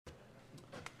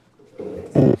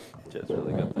Jed's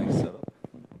really got things set up.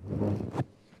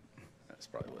 That's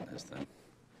probably wasn't his thing.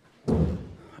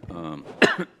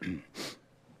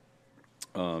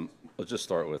 Let's just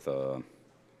start with a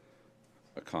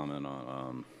comment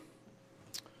on,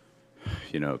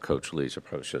 Coach Leach. I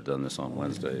probably should have done this on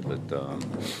Wednesday, but,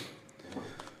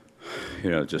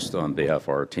 just on behalf of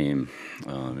our team,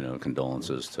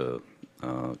 condolences to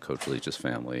Coach Leach's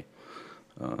family,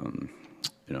 in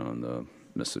the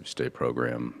Mississippi State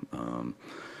program.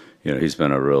 He's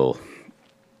been a real,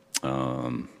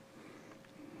 a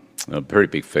pretty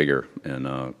big figure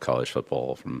in college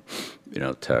football from,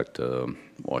 Tech to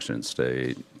Washington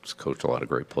State. He's coached a lot of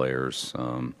great players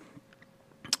and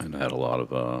had a lot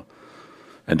of,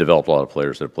 and developed a lot of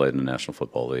players that have played in the National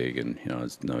Football League. And,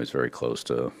 he's very close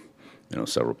to,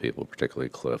 several people, particularly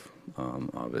Cliff,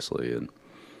 obviously. And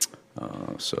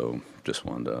so just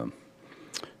wanted to,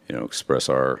 express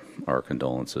our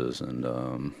condolences. And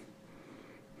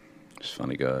he's a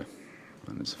funny guy.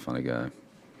 And he's a funny guy.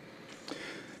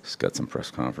 He's got some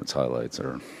press conference highlights that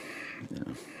are,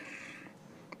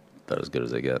 about as good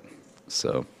as they get.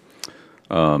 So,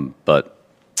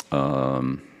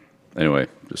 anyway,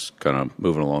 just kind of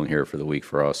moving along here for the week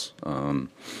for us.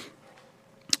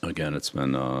 Again, it's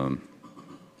been,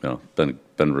 been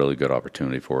a really good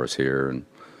opportunity for us here. And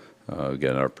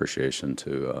again, our appreciation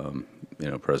to,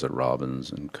 President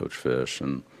Robbins and Coach Fish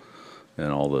and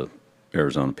all the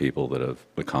Arizona people that have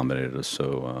accommodated us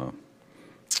so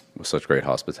with such great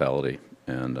hospitality.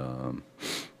 And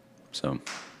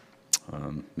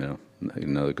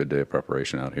another good day of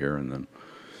preparation out here, and then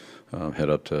head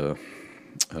up to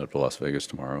Las Vegas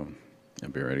tomorrow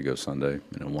and be ready to go Sunday.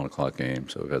 1 o'clock game.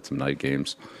 So we've had some night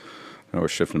games. Now we're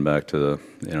shifting back to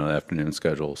the afternoon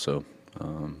schedule. So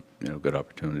good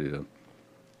opportunity to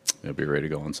be ready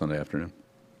to go on Sunday afternoon.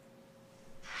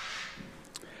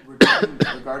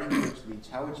 Regarding Coach Leach,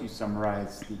 how would you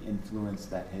summarize the influence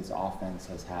that his offense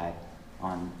has had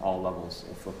on all levels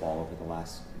of football over the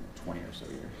last 20 or so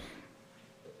years?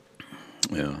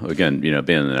 Yeah, again, being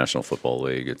in the National Football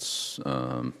League, it's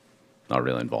not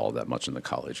really involved that much in the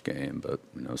college game, but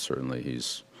certainly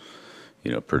he's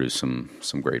produced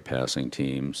some great passing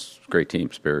teams, great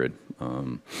team spirit.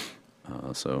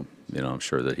 So I'm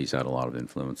sure that he's had a lot of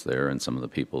influence there, and some of the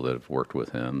people that have worked with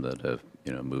him that have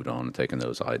moved on and taken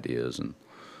those ideas and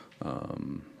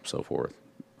so forth.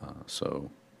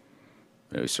 So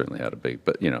he certainly had a big,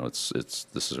 but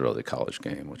this is really a college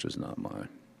game, which is not my.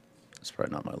 It's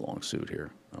probably not my long suit here.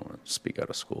 I want to speak out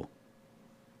of school.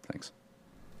 Thanks.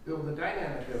 Bill, the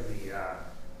dynamic of the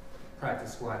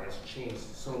practice squad has changed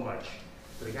so much.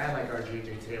 But a guy like our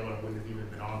J.J. Taylor wouldn't have even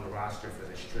been on the roster for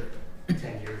this trip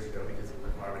 10 years ago because he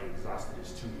would have already exhausted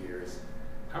his 2 years.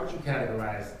 How would you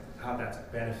categorize how that's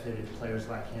benefited players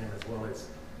like him as well as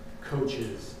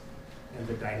coaches and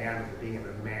the dynamic of being able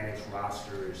to manage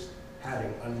rosters,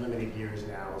 having unlimited years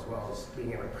now, as well as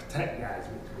being able to protect guys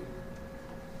week to week?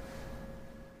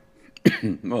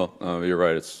 Well, you're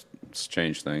right. It's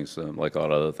changed things. Like a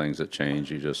lot of other things that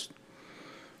change, you just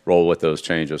roll with those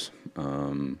changes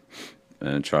and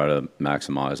try to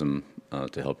maximize them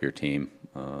to help your team.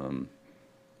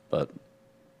 But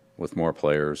with more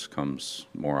players comes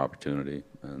more opportunity.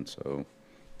 And so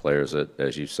players that,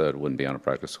 as you said, wouldn't be on a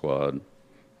practice squad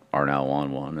are now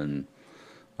on one. And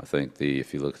I think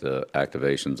if you look at the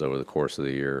activations over the course of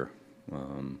the year,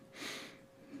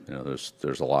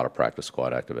 there's a lot of practice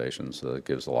squad activations. So it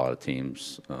gives a lot of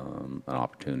teams an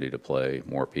opportunity to play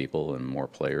more people and more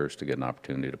players to get an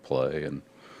opportunity to play and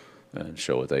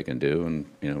show what they can do,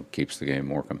 and keeps the game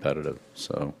more competitive.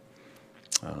 So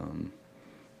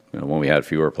when we had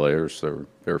fewer players, there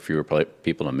were fewer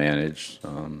people to manage.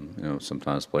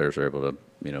 Sometimes players are able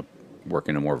to work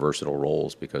into more versatile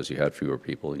roles because you had fewer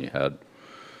people and you had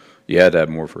to have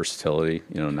more versatility.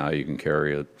 Now you can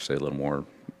carry a little more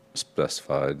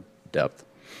specified depth.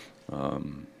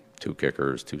 2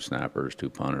 kickers, 2 snappers, 2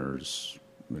 punters,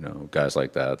 guys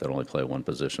like that only play one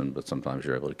position, but sometimes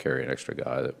you're able to carry an extra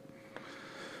guy that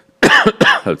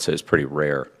I would say is pretty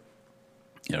rare,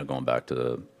 going back to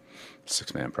the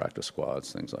 6-man practice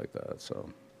squads, things like that. So,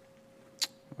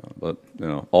 but,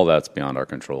 all that's beyond our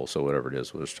control. So whatever it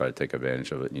is, we'll just try to take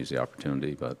advantage of it and use the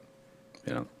opportunity. But,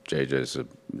 JJ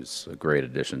is a great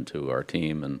addition to our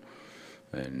team,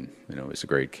 and he's a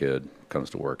great kid, comes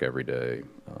to work every day.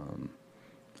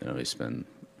 He's been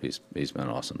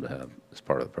awesome to have as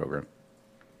part of the program.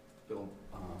 Bill,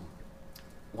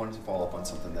 wanted to follow up on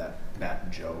something that Matt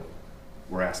and Joe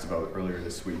were asked about earlier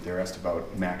this week. They were asked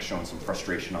about Max showing some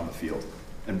frustration on the field,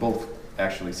 and both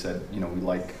actually said, we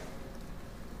like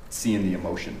seeing the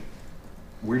emotion.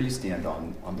 Where do you stand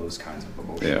on those kinds of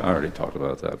emotions? Yeah, I already talked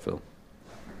about that, Phil.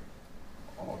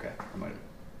 I might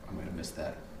have missed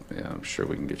that. Yeah, I'm sure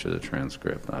we can get you the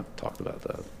transcript. I've talked about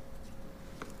that.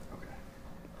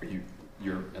 Okay.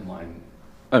 You're in line?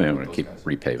 I mean, I'm with going to keep those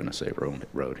guys? repaving a safe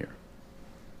road here.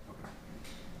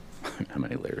 Okay. How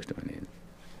many layers do I need?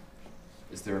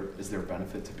 Is there a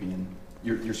benefit to being,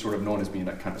 you're sort of known as being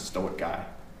a kind of stoic guy.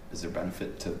 Is there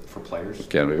benefit for players?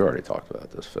 Again, we've already talked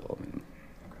about this, Phil. I mean,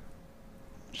 Okay.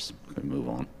 just gonna move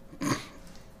on.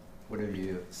 What have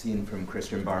you seen from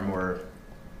Christian Barmore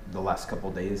the last couple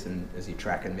of days, and is he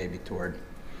tracking maybe toward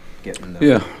getting the?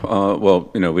 Yeah, well,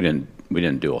 we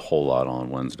didn't do a whole lot on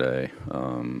Wednesday.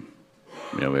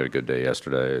 We had a good day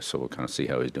yesterday, so we'll kind of see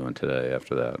how he's doing today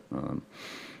after that.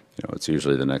 It's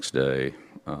usually the next day.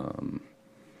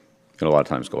 A lot of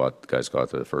times guys go out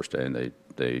there the first day and they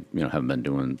haven't been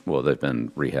doing, well, they've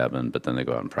been rehabbing, but then they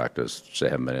go out and practice, which they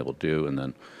haven't been able to do. And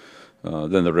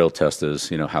then the real test is,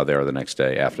 how they are the next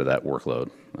day after that workload.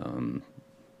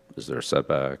 Is there a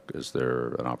setback? Is there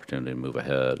an opportunity to move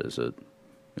ahead? Is it,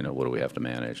 what do we have to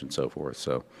manage and so forth?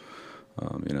 So,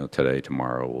 today,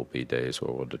 tomorrow will be days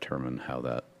where we'll determine how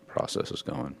that process is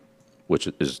going, which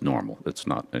is normal. It's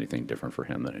not anything different for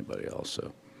him than anybody else.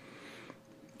 So,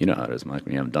 you know how it is, Mike.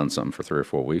 When you haven't done something for 3 or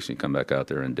 4 weeks, you come back out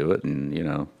there and do it. And,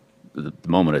 the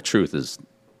moment of truth is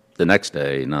the next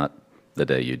day, not the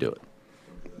day you do it.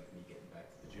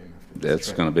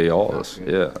 That's going to be all of us.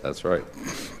 Yeah, that's right.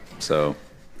 So,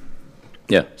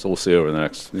 yeah, so we'll see over the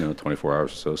next, 24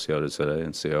 hours or so, see how it is today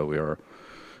and see how we are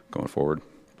going forward.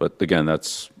 But again,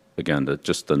 that's,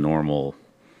 just the normal,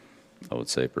 I would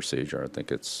say, procedure. I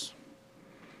think it's,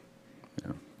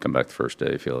 come back the first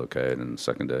day, feel okay, and then the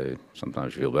second day,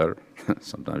 sometimes you feel better,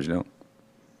 sometimes you don't.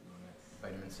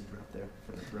 Vitamin C drop there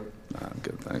for the throat. I'm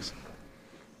good, thanks.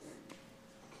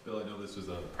 Bill, I know this was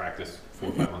a practice 4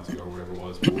 or 5 months ago, or whatever it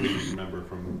was, but what do you remember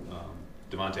from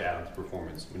Devontae Adams'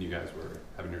 performance when you guys were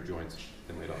having your joints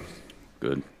in late August?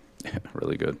 Good, yeah,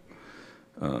 really good.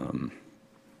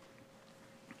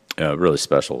 Yeah, really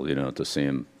special, to see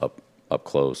him up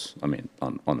close. I mean,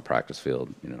 on the practice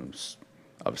field,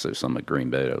 obviously some at Green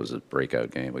Bay, that was a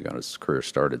breakout game. We got his career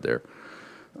started there.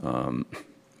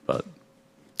 But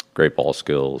great ball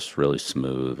skills, really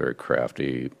smooth, very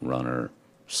crafty runner,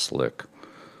 slick.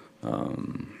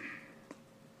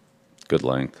 Good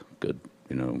length, good,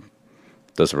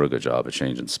 does a real good job of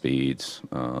changing speeds.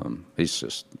 He's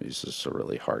just a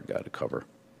really hard guy to cover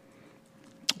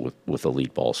with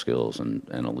elite ball skills and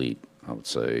elite, I would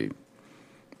say,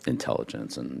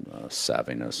 intelligence and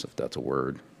savviness, if that's a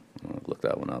word. I don't look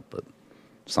that one up, but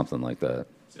something like that.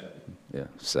 Savvy. Yeah,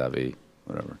 savvy,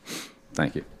 whatever.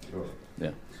 Thank you. Sure.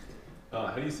 Yeah.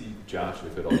 How do you see Josh,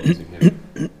 if at all, using him?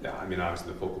 Yeah, I mean,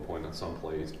 obviously the focal point on some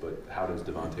plays, but how does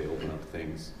Devontae open up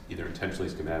things, either intentionally,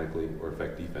 schematically, or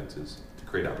affect defenses to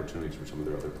create opportunities for some of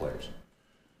their other players?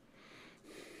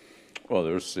 Well,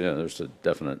 there's a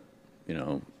definite,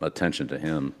 attention to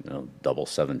him, double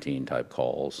 17 type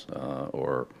calls,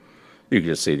 or you can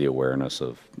just see the awareness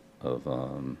of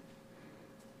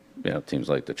teams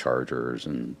like the Chargers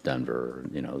and Denver,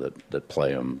 that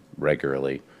play him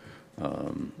regularly,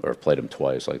 or have played him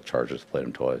twice, like the Chargers played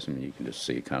him twice. I mean, you can just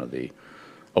see kind of the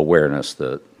awareness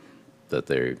that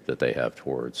they have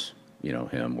towards,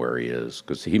 him, where he is,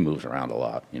 because he moves around a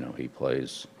lot. He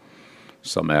plays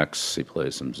some X, he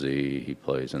plays some Z, he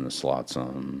plays in the slot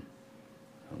some.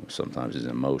 Sometimes he's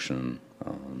in motion,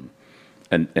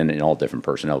 and in all different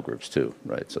personnel groups too,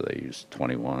 right? So they use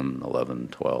 21, 11,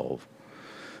 12.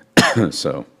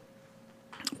 So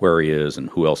where he is and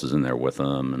who else is in there with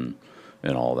him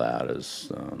and all that is,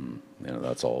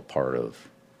 that's all part of,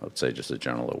 I would say, just a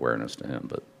general awareness to him.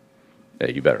 But yeah,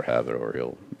 you better have it or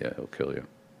he'll kill you.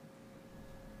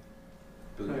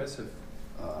 Bill, you guys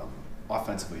have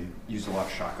offensively used a lot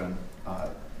of shotgun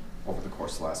over the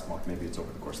course of the last month. Maybe it's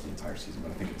over the course of the entire season, but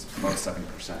I think it's about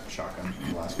 70% shotgun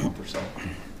in the last month or so.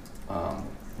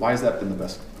 Why has that been the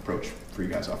best approach for you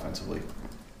guys offensively?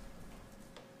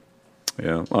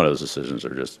 Yeah, a lot of those decisions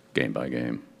are just game by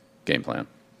game plan.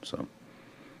 So,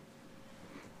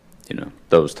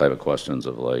 those type of questions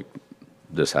of like,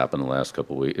 this happened the last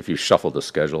couple of weeks. If you shuffled the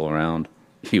schedule around,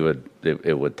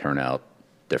 it would turn out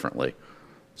differently.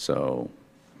 So,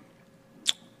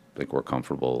 I think we're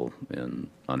comfortable in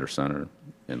under center,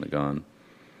 in the gun.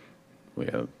 We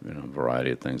have, a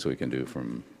variety of things we can do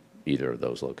from either of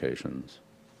those locations.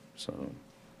 So,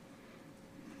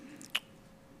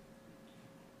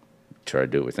 try to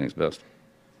do what we think is best.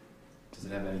 Does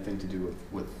it have anything to do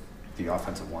with the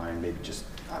offensive line? Maybe just,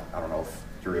 I don't know if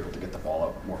you're able to get the ball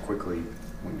up more quickly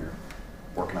when you're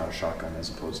working out a shotgun as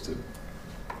opposed to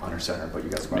under center, but you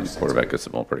guys I mean, the quarterback gets the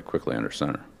ball pretty quickly under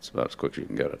center. It's about as quick as you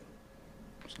can get it.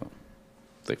 So,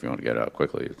 I think if you want to get it out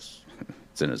quickly, it's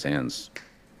it's in his hands,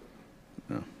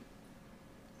 you know,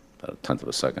 about a tenth of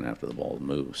a second after the ball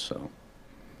moves. So,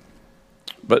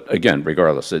 but again,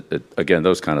 regardless, again,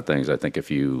 those kind of things. I think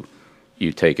if you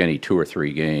take any 2 or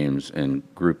 3 games and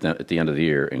group them at the end of the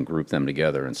year and group them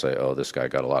together and say, oh, this guy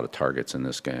got a lot of targets in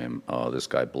this game. Oh, this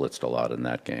guy blitzed a lot in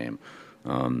that game.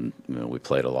 We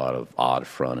played a lot of odd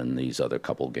front in these other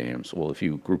couple games. Well, if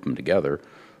you group them together,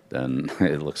 then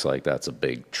it looks like that's a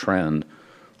big trend.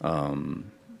 I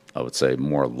would say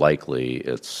more likely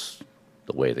it's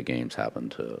the way the games happen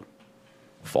to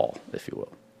fall, if you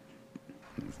will.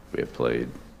 We have played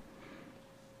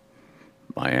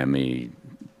Miami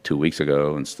 2 weeks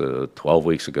ago instead of 12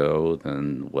 weeks ago,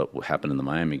 then what happened in the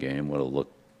Miami game would have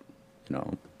looked,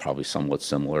 probably somewhat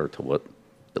similar to what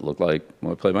it looked like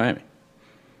when we played Miami.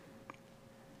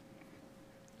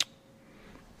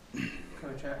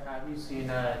 Coach, have you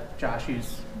seen Josh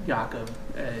use Jakob?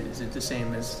 Is it the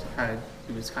same as how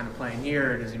he was kind of playing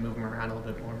here, or does he move him around a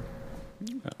little bit more?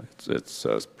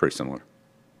 It's pretty similar.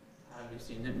 Have you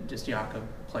seen just Jakob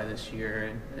play this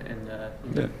year?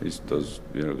 Yeah, he does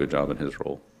a good job in his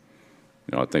role.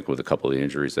 I think with a couple of the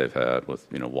injuries they've had,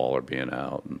 with Waller being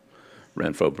out and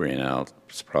Renfro being out,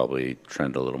 it's probably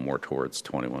trend a little more towards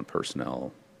 21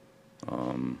 personnel.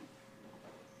 We'll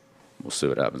see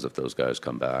what happens if those guys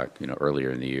come back.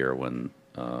 Earlier in the year when,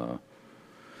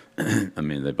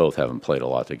 they both haven't played a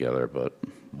lot together, but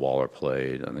Waller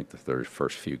played, I think, the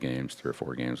first few games, 3 or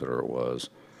 4 games, whatever it was.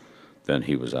 Then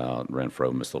he was out.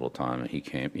 Renfro missed a little time, and he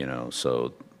came,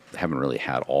 so haven't really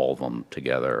had all of them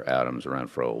together. Adams,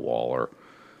 Renfro, Waller.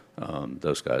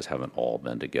 Those guys haven't all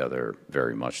been together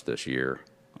very much this year.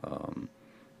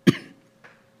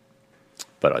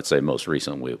 But I'd say most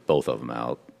recently, both of them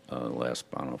out. Last,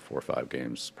 4 or 5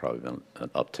 games, probably been an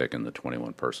uptick in the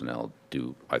 21 personnel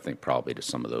due, I think, probably to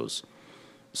some of those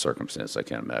circumstances. I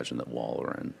can't imagine that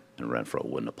Waller and Renfro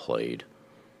wouldn't have played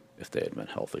if they had been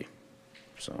healthy.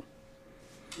 So.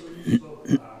 You spoke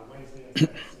Wednesday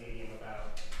inside the stadium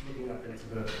about looking up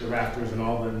into the rafters and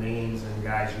all the names and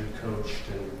guys you've coached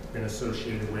and been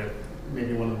associated with,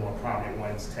 maybe one of the more prominent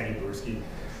ones, Teddy Bruschi.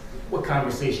 What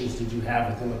conversations did you have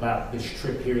with him about this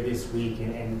trip here this week,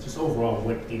 and just overall,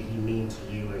 what did he mean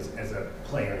to you as a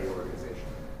player in the organization?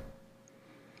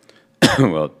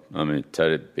 Well,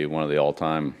 Teddy would be one of the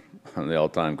all-time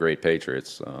great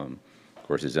Patriots. Of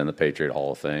course, he's in the Patriot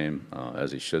Hall of Fame,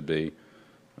 as he should be.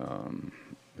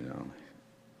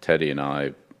 Teddy and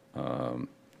I,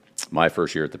 my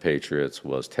first year at the Patriots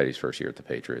was Teddy's first year at the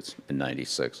Patriots in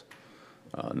 '96,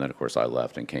 and then of course I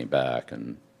left and came back,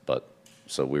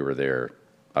 so we were there.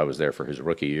 I was there for his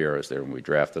rookie year. I was there when we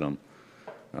drafted him.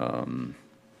 One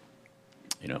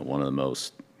of the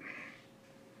most,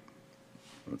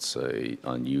 let's say,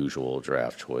 unusual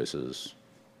draft choices.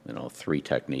 3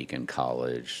 technique in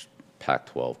college,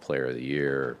 Pac-12 Player of the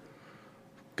Year.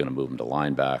 Going to move him to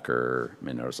linebacker.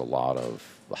 There's a lot of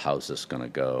how's this going to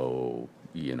go?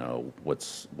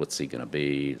 What's he going to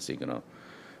be? Are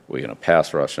we going to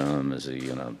pass rush him? Is he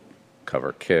going to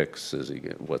cover kicks?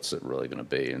 What's it really going to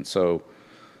be? And so,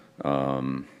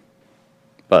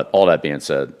 but all that being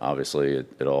said, obviously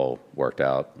it all worked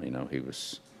out. He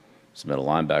was his middle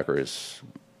linebacker, is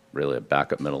really a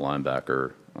backup middle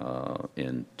linebacker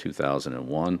in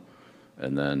 2001,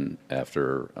 and then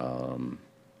after.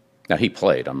 Now he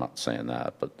played. I'm not saying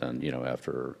that, but then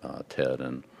after Ted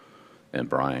and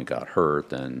Brian got hurt,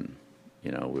 then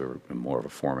we were more of a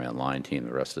 4-man line team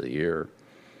the rest of the year.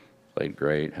 Played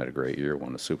great, had a great year,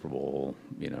 won the Super Bowl,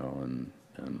 and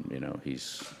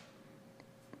he's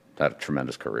had a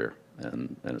tremendous career,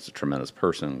 and is a tremendous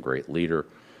person, great leader,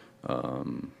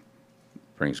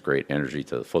 brings great energy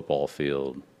to the football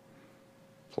field.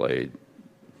 Played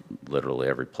literally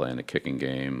every play in the kicking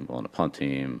game, on the punt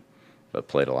team, but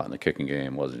played a lot in the kicking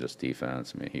game. Wasn't just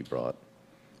defense. He brought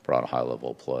a high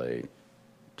level of play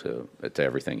to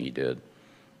everything he did.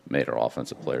 Made our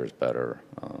offensive players better.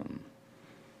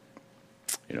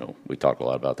 We talk a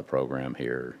lot about the program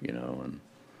here, and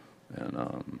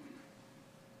of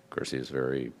course he was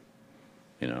very,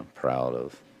 proud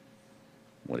of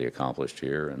what he accomplished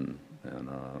here, and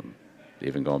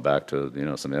even going back to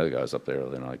some of the other guys up there,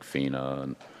 like Fina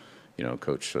and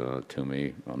Coach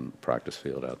Toomey on the practice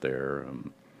field out there.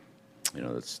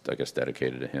 That's, I guess,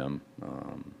 dedicated to him.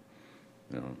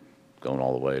 Going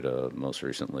all the way to most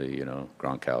recently,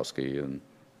 Gronkowski and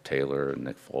Taylor and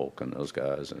Nick Folk and those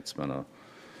guys. And it's been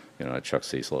Chuck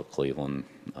Cecil at Cleveland,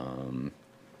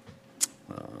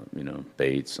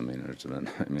 Bates.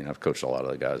 I've coached a lot of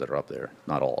the guys that are up there.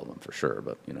 Not all of them for sure,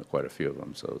 but quite a few of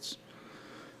them. So it's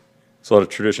a lot of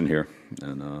tradition here.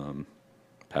 And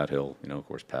Pat Hill, of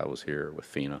course, Pat was here with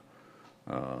Fina.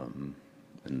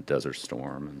 in Desert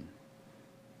Storm, and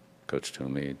Coach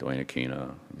Toomey, Dwayne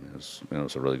Aquina. I mean, it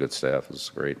was a really good staff. It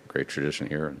was a great tradition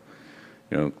here,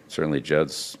 and certainly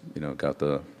Jed's got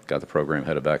the program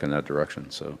headed back in that direction.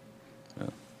 So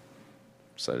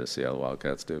excited to see how the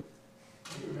Wildcats do.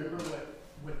 Do you remember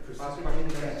what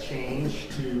percentage that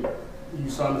changed to, you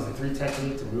saw him as a 3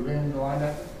 technique to move in the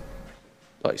linebacker?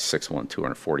 Like 6'1",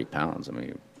 240 pounds. I mean,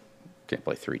 you can't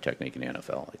play 3 technique in the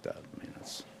NFL like that. I mean,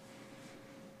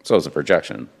 so it's a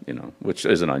projection, which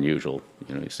isn't unusual.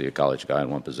 You see a college guy in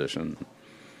one position,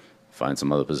 find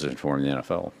some other position for him in the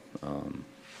NFL.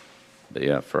 But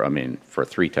yeah, for a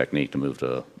 3 technique to move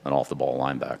to an off-the-ball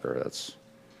linebacker, that's,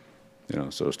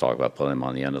 so let's talk about putting him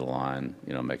on the end of the line,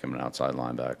 make him an outside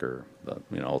linebacker. But,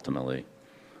 ultimately,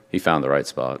 he found the right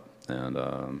spot, and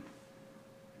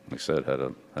like I said, had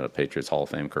a Patriots Hall of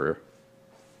Fame career.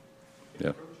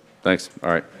 Yeah. Thanks.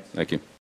 All right. Thank you.